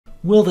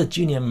Will the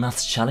Junior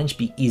Maths Challenge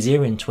be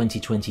easier in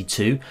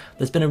 2022?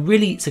 There's been a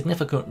really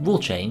significant rule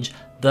change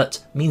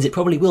that means it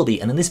probably will be,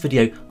 and in this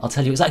video I'll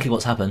tell you exactly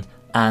what's happened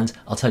and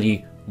I'll tell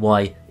you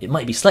why it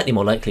might be slightly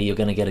more likely you're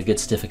going to get a good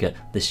certificate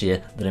this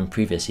year than in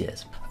previous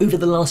years. Over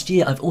the last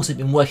year I've also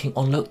been working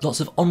on lots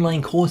of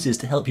online courses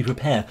to help you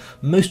prepare.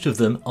 Most of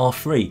them are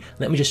free.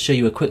 Let me just show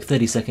you a quick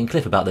 30-second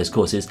clip about those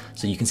courses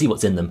so you can see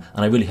what's in them,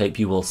 and I really hope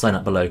you will sign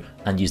up below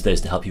and use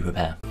those to help you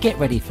prepare. Get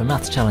ready for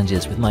maths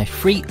challenges with my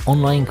free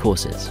online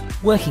courses.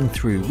 Working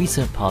through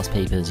recent past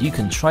papers, you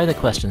can try the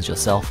questions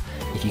yourself.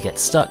 If you get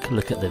stuck,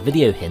 look at the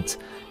video hint,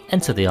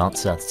 enter the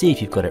answer, see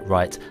if you've got it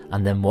right,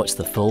 and then watch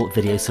the full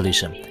video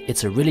solution.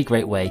 It's a really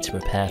great way to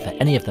prepare for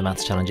any of the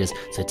maths challenges,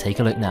 so take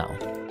a look now.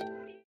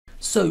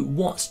 So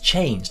what's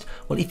changed?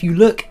 Well, if you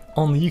look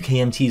on the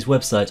UKMT's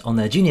website on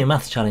their Junior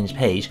Maths Challenge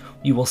page,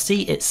 you will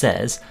see it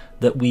says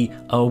that we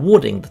are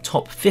awarding the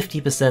top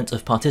 50%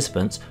 of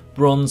participants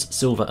bronze,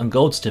 silver and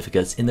gold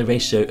certificates in the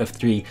ratio of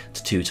 3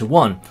 to 2 to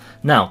 1.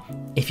 Now,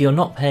 if you're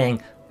not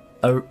paying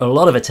a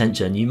lot of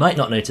attention, you might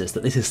not notice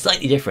that this is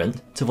slightly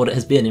different to what it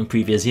has been in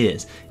previous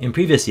years. In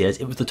previous years,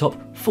 it was the top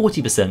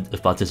 40%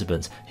 of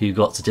participants who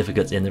got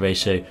certificates in the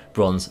ratio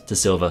bronze to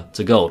silver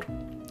to gold.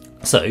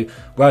 So,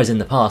 whereas in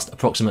the past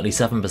approximately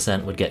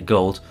 7% would get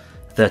gold,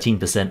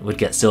 13% would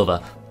get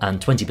silver, and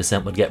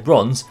 20% would get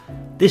bronze,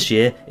 this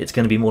year it's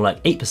going to be more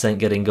like 8%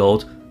 getting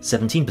gold,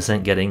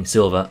 17% getting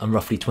silver, and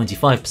roughly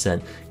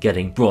 25%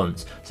 getting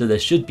bronze. So there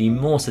should be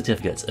more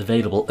certificates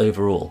available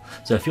overall.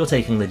 So if you're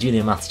taking the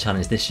Junior Maths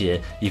Challenge this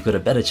year, you've got a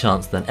better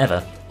chance than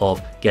ever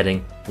of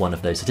getting one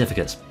of those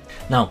certificates.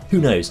 Now, who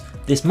knows,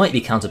 this might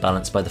be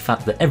counterbalanced by the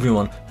fact that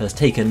everyone has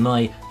taken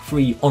my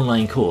free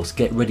online course,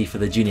 Get Ready for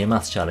the Junior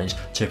Maths Challenge,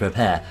 to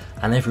prepare,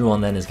 and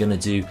everyone then is going to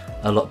do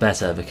a lot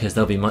better because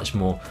they'll be much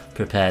more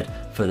prepared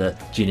for the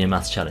Junior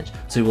Maths Challenge.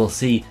 So we'll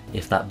see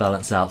if that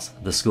balances out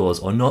the scores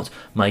or not.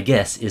 My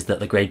guess is that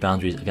the grade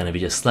boundaries are going to be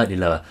just slightly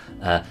lower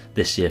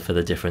this year for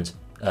the different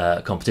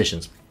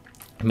competitions.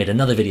 I made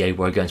another video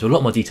where I go into a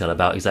lot more detail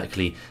about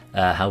exactly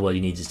how well you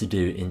needed to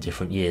do in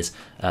different years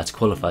to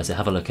qualify, so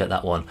have a look at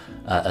that one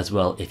as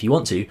well if you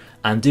want to,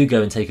 and do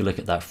go and take a look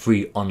at that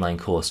free online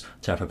course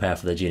to prepare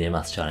for the Junior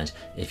Maths Challenge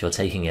if you're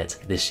taking it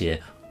this year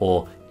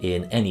or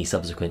in any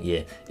subsequent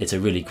year. It's a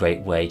really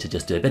great way to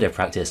just do a bit of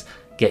practice,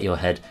 get your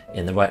head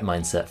in the right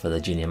mindset for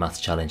the Junior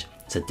Maths Challenge.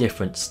 It's a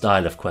different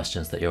style of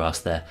questions that you're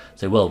asked there,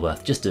 so well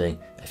worth just doing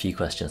a few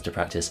questions to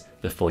practice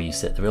before you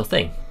sit the real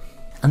thing.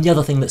 And the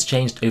other thing that's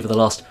changed over the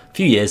last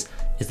few years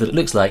is that it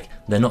looks like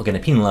they're not going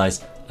to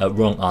penalise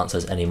wrong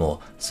answers anymore.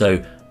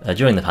 So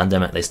during the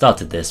pandemic they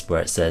started this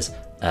where it says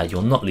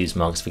you'll not lose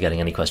marks for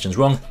getting any questions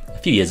wrong. A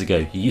few years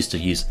ago you used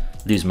to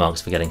lose marks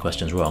for getting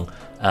questions wrong.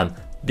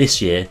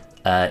 This year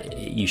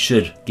you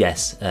should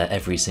guess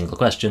every single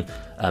question.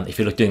 If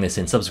you're doing this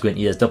in subsequent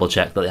years, double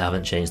check that they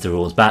haven't changed the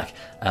rules back.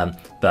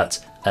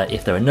 But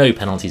if there are no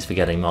penalties for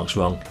getting marks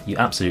wrong, you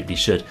absolutely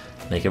should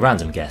make a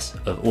random guess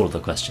of all of the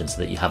questions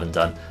that you haven't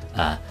done.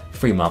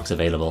 Free marks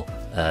available.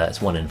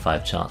 It's 1 in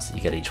 5 chance that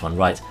you get each one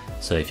right.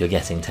 So if you're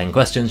getting 10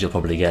 questions, you'll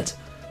probably get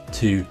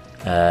 2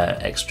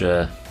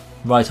 extra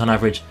right on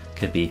average.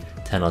 Could be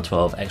 10 or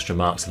 12 extra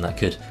marks, and that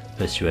could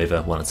push you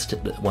over one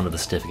of the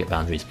certificate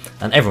boundaries.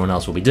 And everyone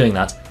else will be doing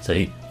that, so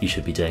you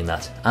should be doing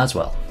that as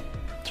well.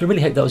 So I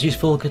really hope that was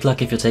useful. Good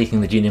luck if you're taking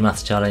the Junior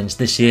Maths Challenge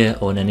this year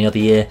or in any other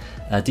year.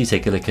 Do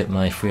take a look at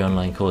my free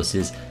online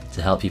courses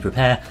to help you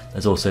prepare.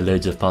 There's also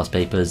loads of past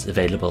papers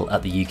available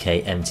at the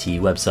UKMT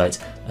website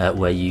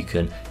where you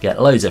can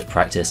get loads of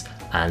practice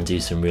and do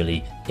some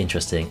really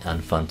interesting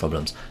and fun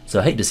problems. So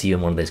I hope to see you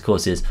in one of those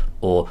courses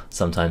or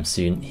sometime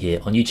soon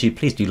here on YouTube.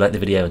 Please do like the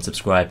video and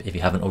subscribe if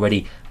you haven't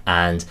already,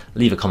 and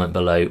leave a comment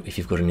below if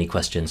you've got any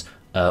questions.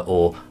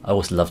 Or I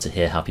also love to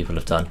hear how people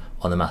have done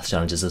on the maths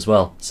challenges as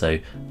well. So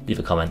leave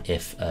a comment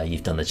if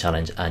you've done the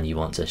challenge and you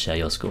want to share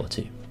your score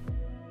too.